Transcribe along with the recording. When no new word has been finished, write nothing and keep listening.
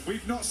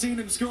We've not seen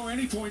him score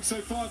any points so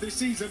far this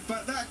season,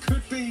 but that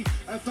could be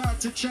about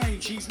to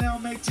change. He's now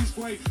made his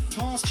way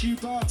past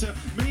Hubata.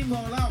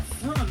 Meanwhile, out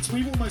front,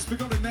 we've almost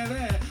forgotten they're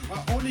there.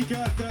 Ollie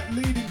Goethe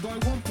leading by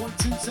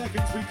 1.2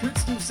 seconds. We could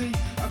still see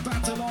a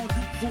battle on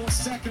for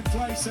second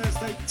place as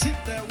they tip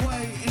their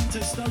way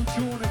into Stoke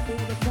Corner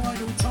for the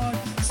final time.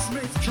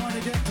 Smith trying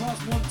to get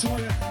past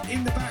Montoya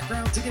in the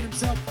background to get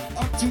himself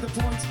up to the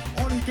points.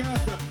 Ollie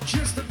Goethe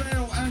just the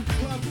bail and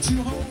club to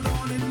hold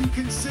on, and you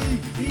can see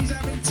he's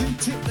having to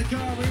tip the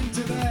car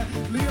into there.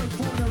 Leo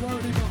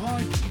Forneroni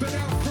behind, but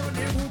out front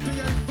it will be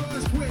a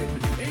first win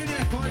in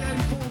FIA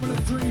Formula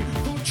 3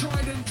 for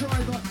Trident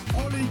driver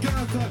Ollie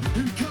Goethe,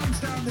 who comes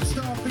down the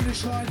start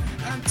finish line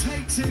and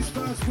takes his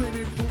first win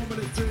in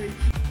Formula 3.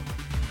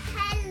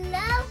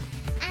 Hello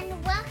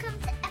and welcome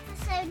to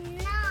episode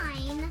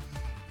 9,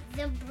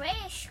 the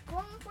British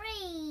Grand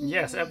Prix.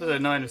 Yes,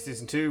 episode 9 of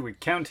season 2. We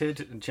counted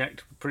and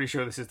checked. Pretty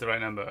sure this is the right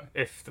number.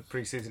 If the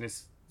pre-season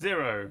is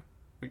 0,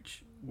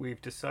 which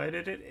we've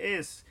decided it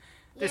is.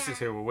 This is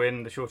who will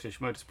win, the Shortish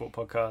Motorsport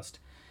podcast.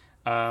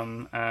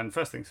 And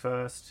first things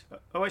first.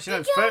 Oh,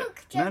 actually,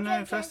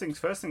 no. First things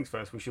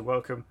first. We should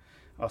welcome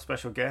our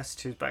special guest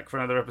who's back for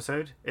another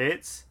episode.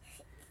 It's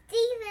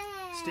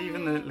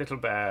Stephen the little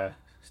bear.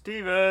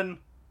 Stephen.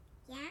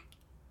 Yeah.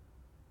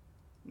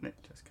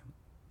 Nick, just come.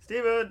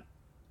 Stephen.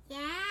 Yes.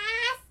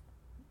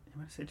 You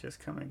want to say just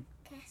coming?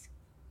 Yes.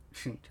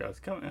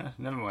 Just coming.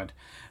 Never mind.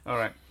 All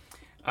right.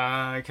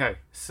 Okay,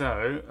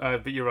 so,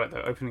 but you're right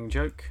though, opening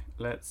joke,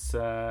 let's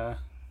have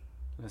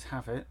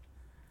it.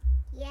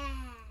 Yeah.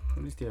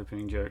 What is the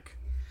opening joke?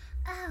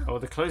 Oh,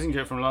 The closing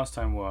joke from last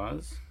time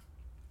was...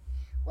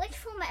 which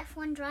Formula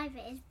F1 driver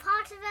is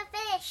part of a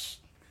fish?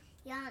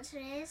 The answer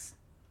is...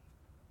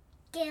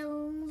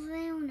 Gil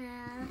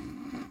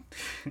Villeneuve.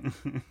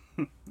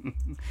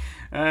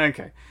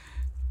 Okay.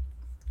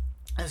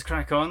 Let's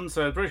crack on.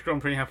 So the British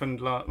Grand Prix happened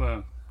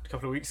a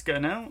couple of weeks ago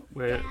now.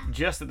 We're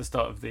just at the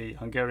start of the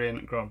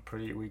Hungarian Grand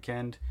Prix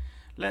weekend.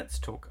 Let's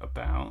talk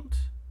about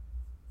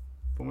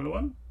Formula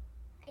 1.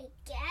 I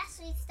guess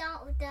we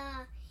start with the,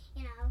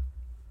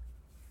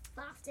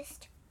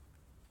 fastest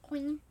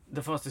queen.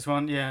 The fastest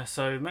one, yeah.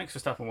 So Max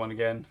Verstappen won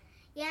again.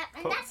 Yeah,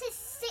 and that's his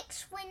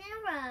 6th win in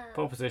a row.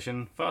 Pole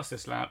position,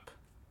 fastest lap.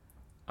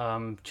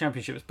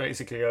 Championship's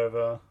basically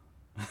over.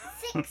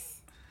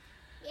 6.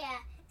 Yeah,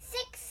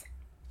 6.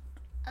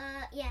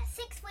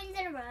 6 wins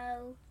in a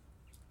row.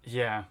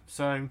 Yeah,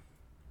 so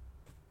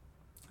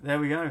there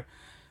we go.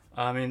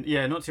 I mean,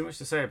 not too much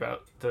to say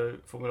about the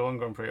Formula 1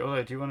 Grand Prix.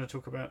 Although, do you want to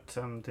talk about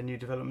the new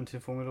development in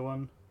Formula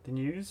 1, the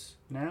news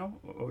now?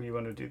 Or you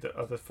want to do the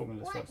other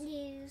formulas first? What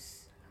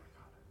news?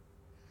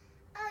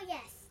 Oh,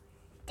 yes.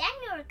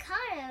 Daniel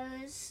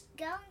Ricciardo's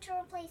going to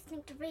replace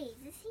Nick de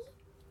Vries, is he?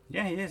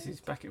 Yeah, he is.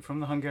 He's back from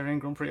the Hungarian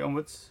Grand Prix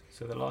onwards.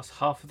 So the last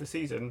half of the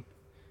season,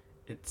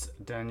 it's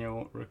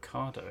Daniel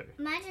Ricciardo.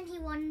 Imagine he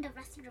won the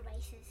rest of the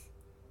races.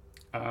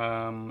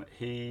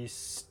 He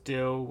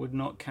still would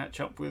not catch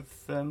up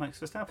with Max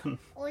Verstappen.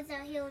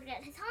 Although he would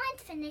get his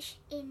highest finish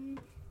in...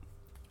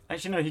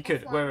 Actually, no, he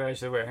could.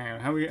 F1. Wait, hang on.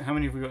 How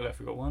many have we got left?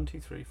 We've got 1, 2,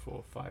 3,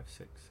 4, 5,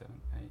 6,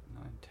 7, 8,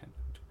 9, 10.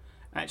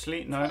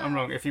 Actually, no, 12. I'm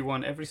wrong. If he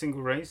won every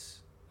single race,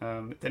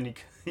 then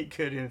he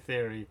could, in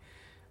theory,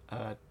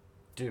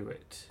 do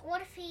it.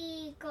 What if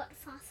he got the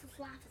fastest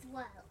lap as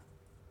well?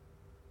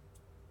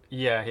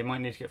 Yeah, he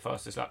might need to get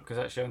fastest lap, because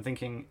actually I'm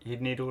thinking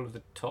he'd need all of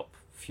the top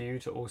few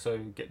to also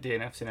get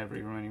DNFs in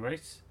every remaining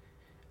race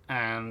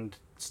and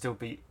still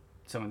beat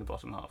some in the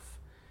bottom half.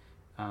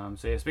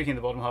 Speaking of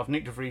the bottom half,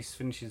 Nick de Vries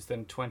finishes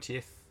then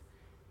 20th,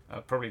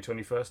 probably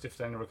 21st if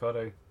Daniel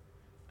Ricciardo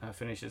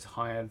finishes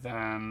higher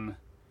than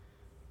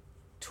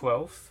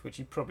 12th, which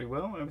he probably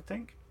will, I would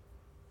think.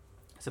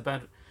 It's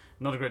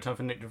not a great time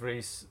for Nick de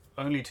Vries,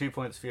 only 2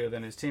 points fewer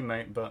than his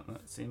teammate, but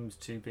that seems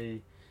to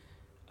be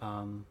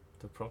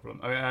the problem.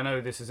 I mean, I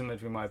know this isn't meant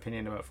to be my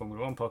opinion about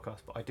Formula 1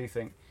 podcast, but I do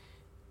think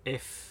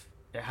if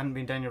it hadn't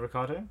been Daniel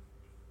Ricciardo,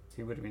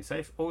 he would have been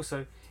safe.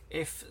 Also,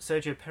 if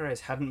Sergio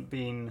Perez hadn't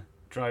been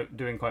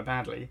doing quite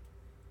badly...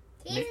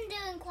 He isn't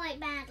doing quite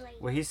badly.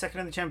 Well, he's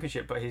second in the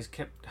championship, but he's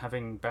kept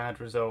having bad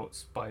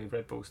results by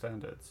Red Bull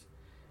standards.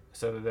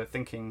 So they're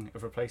thinking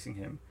of replacing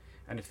him.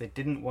 And if they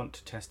didn't want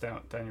to test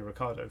out Daniel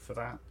Ricciardo for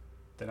that,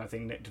 then I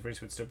think Nick de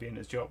Vries would still be in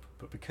his job.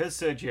 But because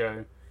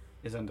Sergio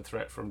is under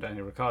threat from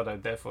Daniel Ricciardo,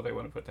 therefore they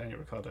want to put Daniel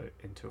Ricciardo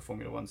into a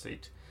Formula 1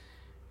 seat.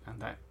 And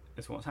that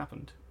is what's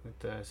happened with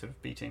the sort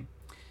of B team.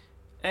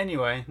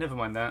 Anyway, never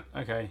mind that.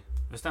 Okay,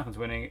 Verstappen's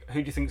winning.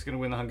 Who do you think is going to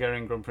win the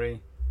Hungarian Grand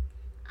Prix?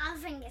 I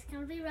think it's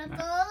going to be Red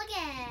Bull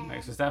again.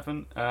 Max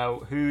Verstappen.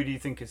 Who do you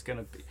think is going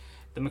to be...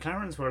 The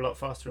McLarens were a lot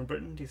faster in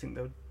Britain. Do you think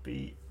they would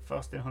be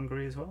fast in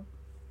Hungary as well?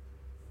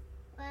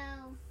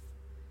 Well,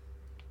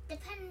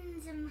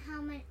 depends on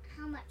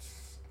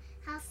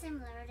how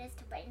similar it is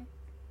to Britain.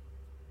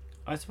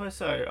 I suppose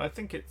so. I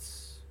think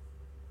it's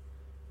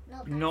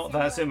Not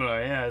that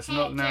similar. Yeah, it's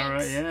not narrow.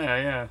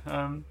 Hectics.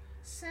 Yeah.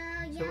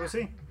 So So we'll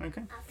see.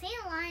 Okay. I feel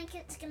like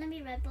it's going to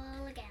be Red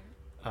Bull again.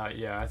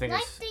 Yeah, I think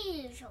Like it's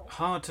the usual.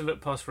 hard to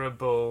look past Red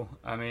Bull.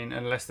 I mean,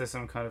 unless there's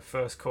some kind of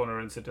first corner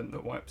incident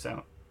that wipes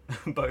out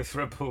both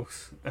Red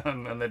Bulls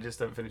and they just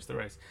don't finish the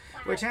race.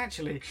 Wow. Which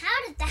actually,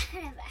 How did that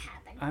ever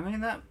happen? I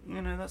mean, that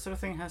that sort of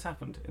thing has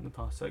happened in the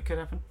past, so it could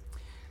happen.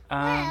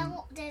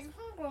 Well, there's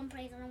one Grand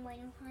Prix that I'm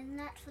waiting for, and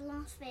that's for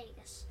Las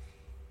Vegas.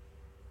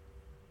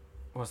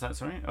 What's that?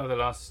 Sorry. Oh, the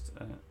last.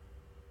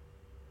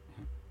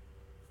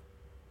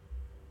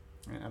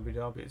 Abu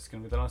Dhabi is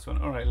going to be the last one.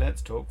 All right,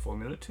 let's talk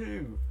Formula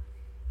 2.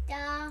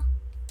 Duh.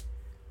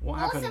 What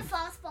happened? Also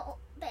fast, but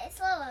a bit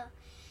slower.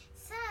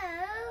 So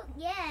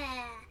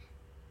yeah,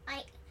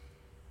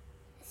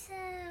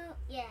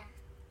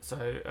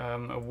 So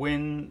a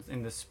win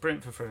in the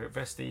sprint for Frederick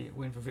Vesti,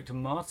 win for Victor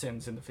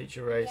Martins in the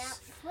feature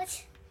race. Yeah.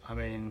 Which I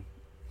mean,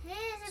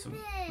 here's a some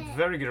bit.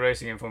 very good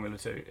racing in Formula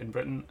 2 in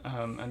Britain.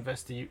 And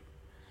Vesti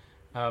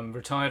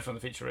retired from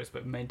the feature race,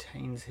 but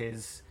maintains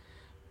his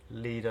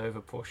lead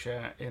over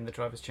Porsche in the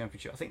Drivers'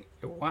 Championship. I think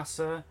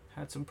Iwasa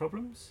had some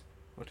problems.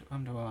 What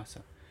happened to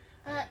Iwasa?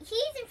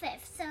 He's in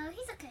fifth, so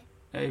he's okay.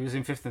 He was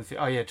in fifth and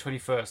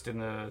 21st in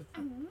the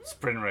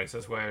sprint race.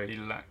 That's where he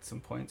lacked some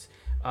points.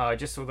 I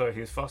just saw though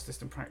he was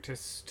fastest in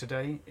practice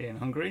today in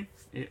Hungary,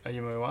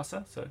 Ayumu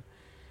Iwasa, so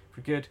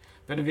pretty good.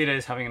 Benavides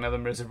is having another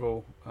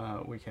miserable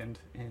weekend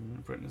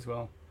in Britain as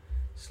well,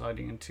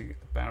 sliding into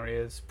the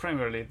barriers,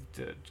 primarily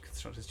the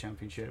Constructors'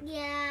 Championship.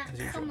 Yeah, As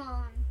usual. come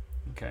on.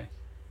 Okay.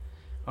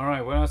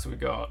 Alright, what else have we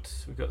got?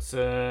 We've got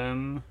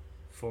some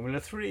Formula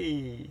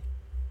 3.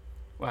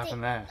 What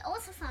happened there?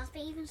 Also fast,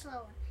 but even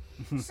slower.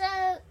 So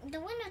the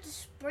winner of the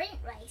sprint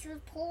race was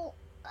Paul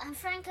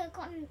Franco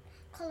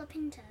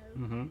Colapinto,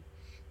 Mm-hmm.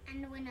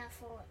 and the winner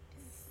for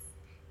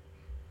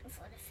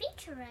the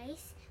feature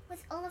race was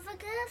Oliver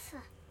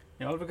Goethe.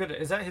 Yeah, Oliver Good.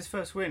 Is that his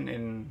first win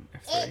in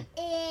F3? It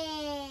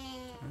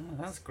is. Oh,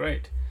 that's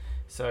great.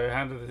 So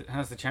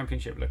how's the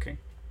championship looking?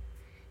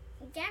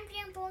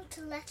 Champion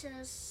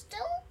Bortoletta's still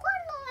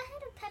quite a lot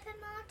ahead of Pepe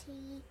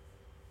Marti.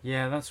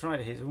 Yeah, that's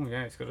right. He's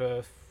got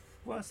a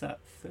what's that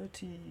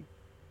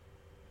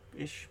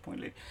 30-ish point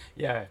lead.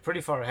 Yeah,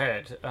 pretty far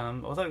ahead.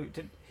 Although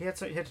he had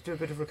to do a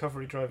bit of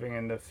recovery driving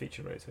in the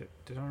feature race.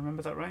 Did I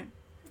remember that right?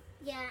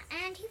 Yeah,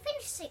 and he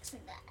finished sixth in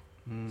that.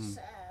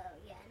 So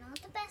yeah, not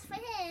the best for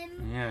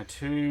him. Yeah,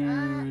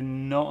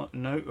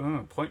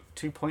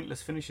 two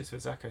pointless finishes for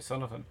Zach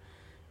O'Sullivan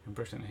in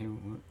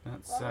Britain.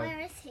 Well, where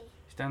is he?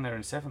 He's down there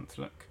in 7th.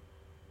 Look,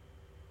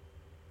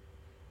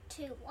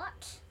 To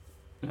what?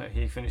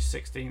 he finished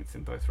 16th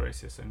in both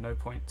races, so no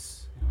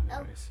points in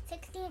either race.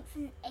 16th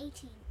and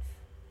 18th.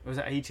 Was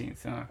that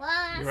 18th? Oh.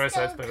 Well, Your that's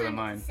eyesight's still better than kind of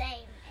mine. the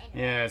same.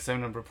 Anyway. Yeah,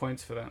 same number of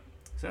points for that.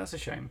 So that's a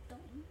shame.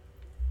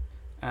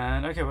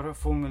 And okay, what about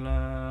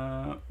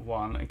Formula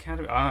 1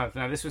 Academy?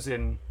 No, this was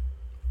in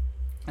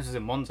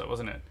Monza,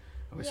 wasn't it?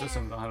 We saw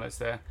some of the highlights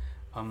there.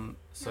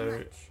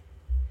 So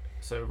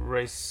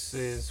race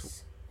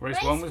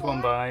 1 was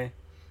won by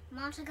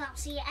Marta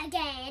Garcia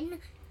again.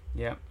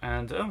 yeah,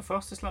 and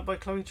fastest lap by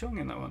Chloe Chong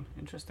in that one.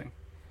 Interesting.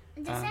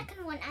 The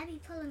second one, Abby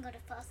Pullen got a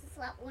fastest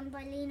lap, won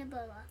by Lena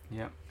Boa.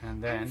 Yeah,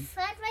 and then And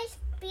third race,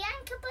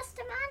 Bianca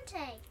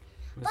Bustamante.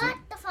 was But it?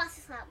 the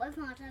fastest lap was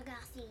Marta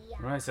Garcia.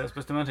 Right, so that's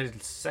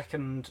Bustamante's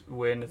second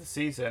win of the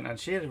season, and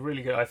she had a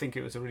really good. I think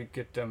it was a really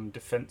good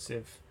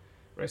defensive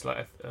race.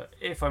 Like,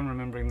 if I'm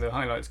remembering the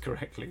highlights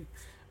correctly,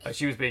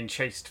 she was being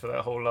chased for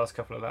that whole last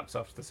couple of laps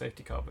after the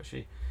safety car, but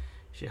she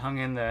hung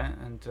in there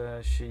and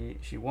she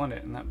won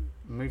it, and that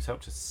moves her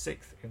up to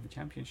 6th in the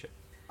championship.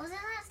 Also,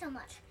 that's not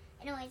much.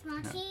 Anyways,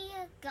 Marta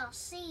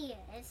Garcia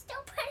is still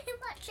pretty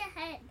much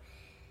ahead.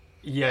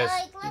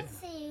 Yes. Let's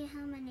see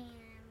how many.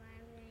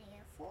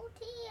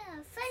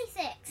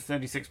 36.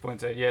 36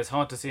 points. Yeah, it's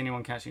hard to see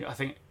anyone catching. I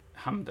think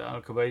Hamda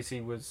Al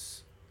Khabaisi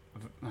was.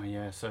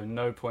 So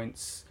no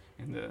points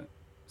in the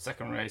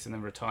second race and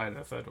then retired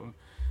the third one.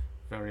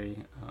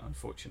 Very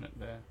unfortunate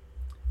there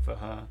for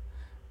her.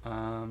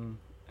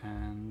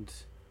 And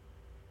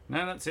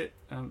no, that's it.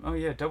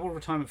 Double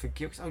retirement for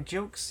Gilks. Oh,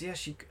 Gilks, yeah,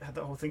 she had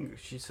that whole thing.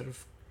 She sort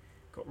of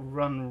got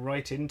run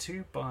right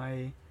into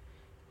by,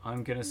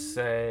 I'm gonna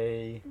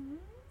say,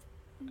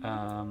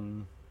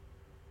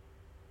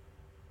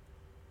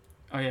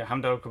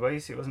 Hamda Al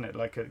Khabaisi, wasn't it?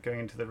 Like going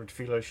into the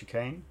Filo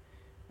chicane,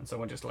 and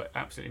someone just like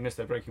absolutely missed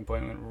their braking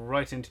point and went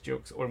right into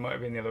Gilks, or it might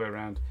have been the other way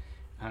around,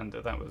 and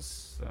that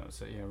was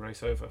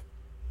race over.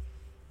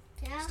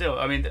 Yeah. Still,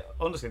 I mean,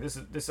 honestly,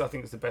 this I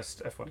think is the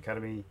best F1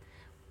 Academy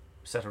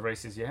set of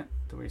races yet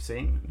that we've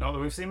seen. Not that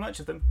we've seen much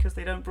of them because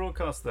they don't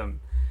broadcast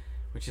them,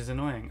 which is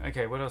annoying.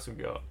 Okay, what else have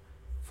we got?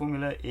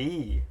 Formula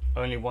E.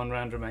 Only one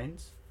round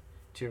remains.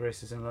 2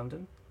 races in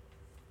London.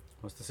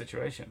 What's the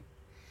situation?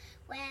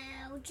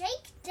 Well,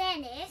 Jake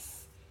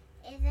Dennis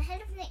is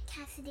ahead of Nick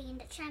Cassidy in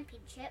the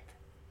championship,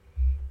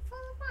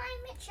 followed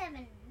by Mitch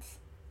Evans.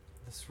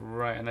 That's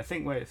right. And I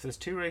think, if there's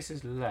 2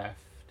 races left.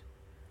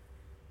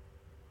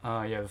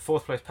 The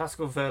 4th place,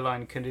 Pascal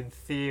Wehrlein can in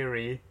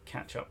theory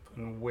catch up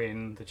and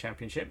win the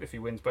championship if he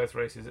wins both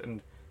races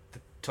and the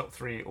top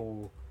 3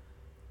 all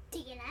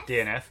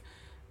DNF.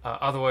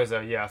 Otherwise,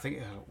 I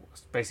think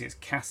basically it's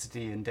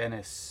Cassidy and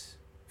Dennis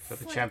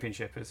for the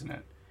championship, isn't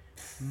it?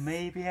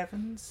 Maybe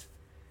Evans?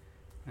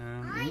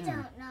 I yeah.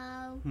 don't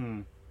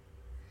know.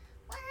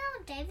 Well,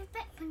 David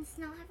Beckman's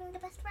not having the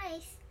best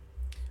race.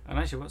 And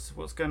actually,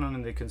 what's going on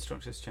in the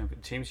Constructors'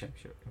 Teams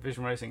Championship?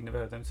 Vision Racing, never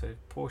heard them, so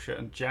Porsche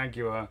and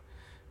Jaguar.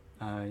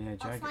 Are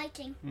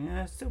fighting.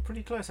 Yeah, still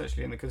pretty close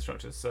actually in the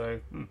Constructors,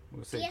 so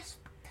we'll see. Yes,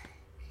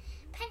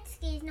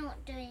 Penske is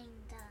not doing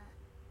the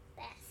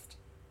best.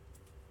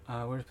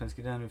 Where's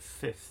Penske? Down in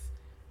 5th.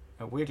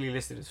 Weirdly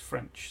listed as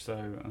French,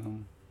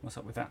 so what's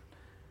up with that?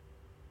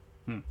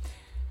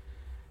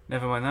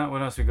 Never mind that.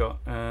 What else we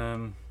got?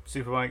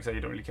 Superbike, so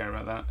you don't really care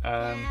about that.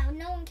 Yeah,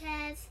 no one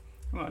cares.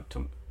 Well,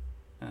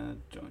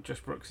 Josh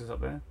Brooks is up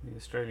there, the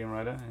Australian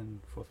rider, in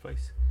 4th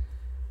place.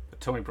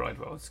 But Tommy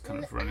Bridewell's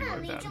kind of running away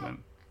with that at the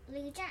moment.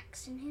 Lee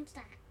Jackson, who's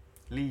that?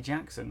 Lee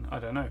Jackson? I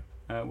don't know.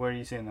 Where are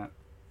you seeing that?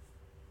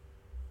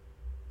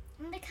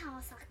 In the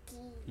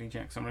Kawasaki. Lee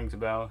Jackson rings a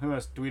bell. Who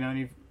else? Do we know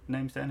any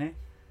names down here?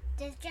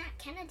 There's Jack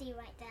Kennedy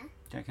right there.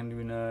 Jack Kennedy,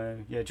 we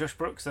know. Yeah, Josh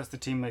Brooks, that's the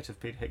teammate of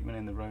Peter Hickman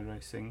in the road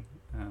racing.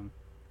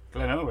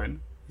 Glenn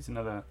Owen, he's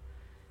another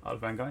Isle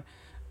of Man guy.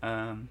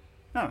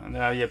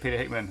 Peter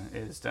Hickman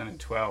is down in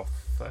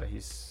 12th.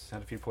 He's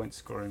had a few points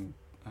scoring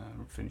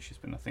finishes,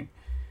 but nothing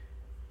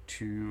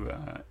too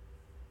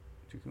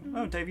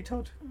Oh, Davey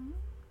Todd.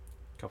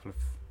 A couple of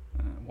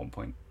 1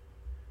 point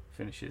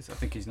finishes. I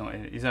think he's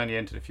only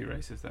entered a few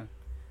races though.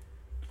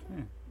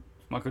 Yeah.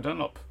 Michael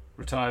Dunlop,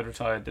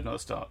 retired, did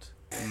not start.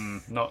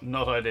 Not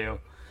ideal.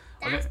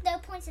 That's no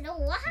points at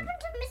all. What happened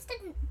to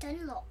Mr.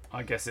 Dunlop?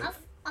 I guess it. I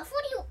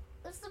thought he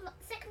was the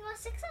second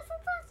most successful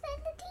person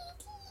in the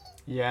TT.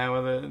 Yeah,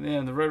 well,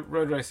 the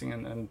road racing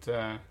and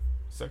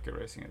circuit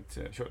racing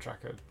at short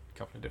track are a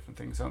couple of different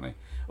things, aren't they?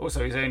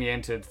 Also, he's only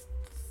entered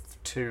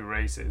 2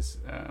 races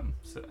and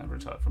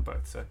retired from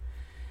both, so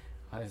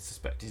I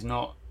suspect he's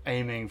not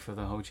aiming for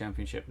the whole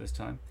championship this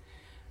time.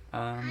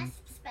 I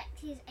suspect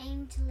he's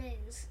aimed to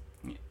lose.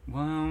 Yeah,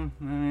 well,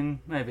 I mean,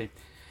 maybe.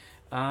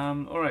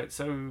 Alright,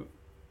 so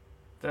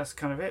that's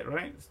kind of it,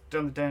 right? It's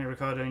done the Daniel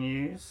Ricciardo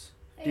news.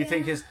 Do you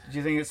think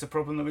it's a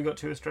problem that we got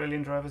 2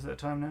 Australian drivers at a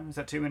time now? Is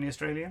that too many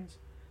Australians?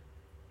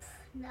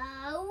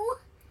 No.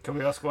 Can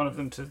we ask one of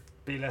them to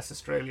be less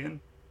Australian?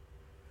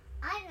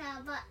 I don't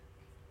know, but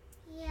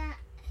yeah,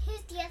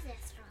 who's the other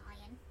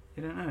Australian?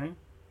 You don't know?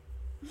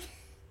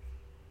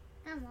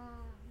 Come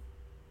on.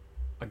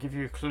 I'll give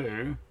you a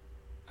clue.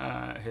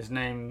 His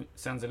name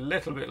sounds a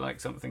little bit like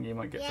something you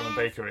might get from a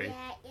bakery.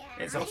 Yeah.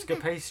 It's Oscar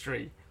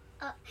Pastry.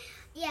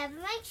 Yeah,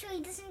 but make sure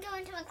he doesn't go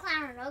into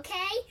McLaren,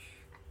 okay?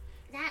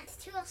 That's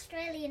too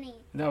Australian-y.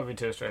 That would be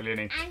too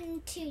Australian-y.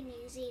 And too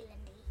New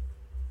Zealand-y.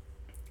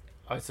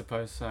 I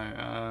suppose so.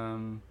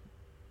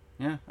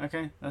 Yeah,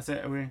 okay, that's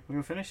it. Are we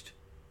all finished?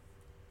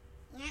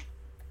 Yeah.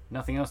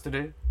 Nothing else to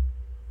do?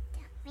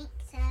 Don't think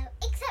so.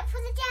 Except for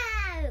the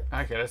joke!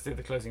 Okay, let's do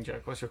the closing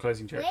joke. What's your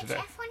closing joke Which today?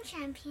 F1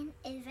 champion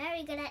is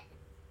very good at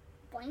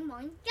boing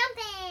boing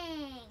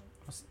jumping?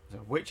 So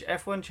which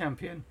F1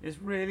 champion is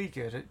really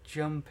good at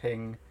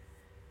jumping?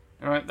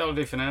 Alright, that'll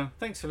do for now.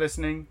 Thanks for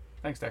listening.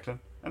 Thanks, Declan.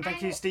 And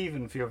thank you,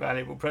 Stephen, for your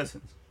valuable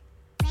presence.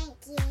 Thank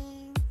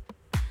you.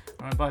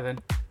 Alright, bye then.